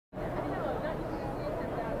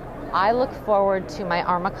I look forward to my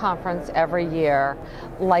ARMA conference every year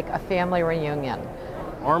like a family reunion.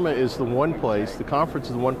 ARMA is the one place, the conference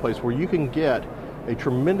is the one place where you can get a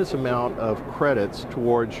tremendous amount of credits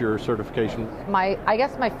towards your certification. I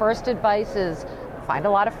guess my first advice is find a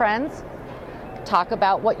lot of friends, talk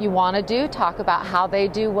about what you want to do, talk about how they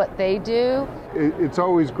do what they do. It's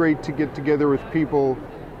always great to get together with people.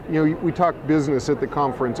 You know, we talk business at the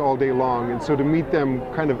conference all day long, and so to meet them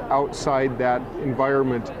kind of outside that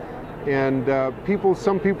environment. And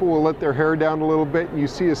some people will let their hair down a little bit, and you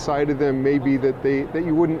see a side of them maybe that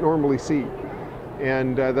you wouldn't normally see.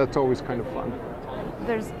 And that's always kind of fun.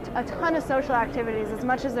 There's a ton of social activities. As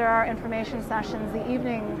much as there are information sessions, the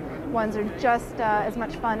evening ones are just as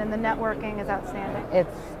much fun, and the networking is outstanding.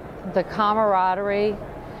 The camaraderie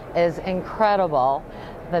is incredible.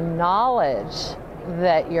 The knowledge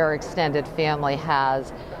that your extended family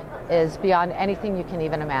has is beyond anything you can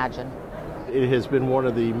even imagine. It has been one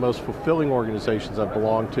of the most fulfilling organizations I've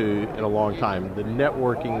belonged to in a long time. The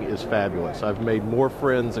networking is fabulous. I've made more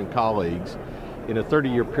friends and colleagues in a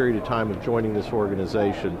 30-year period of time of joining this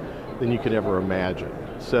organization than you could ever imagine.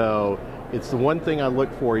 So it's the one thing I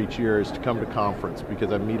look for each year is to come to conference,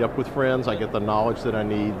 because I meet up with friends, I get the knowledge that I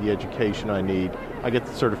need, the education I need, I get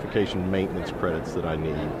the certification maintenance credits that I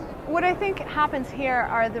need. What I think happens here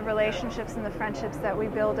are the relationships and the friendships that we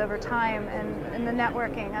build over time, and the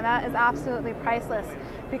networking, and that is absolutely priceless,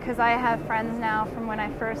 because I have friends now from when I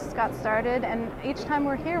first got started, and each time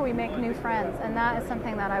we're here we make new friends, and that is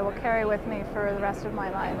something that I will carry with me for the rest of my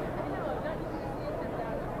life.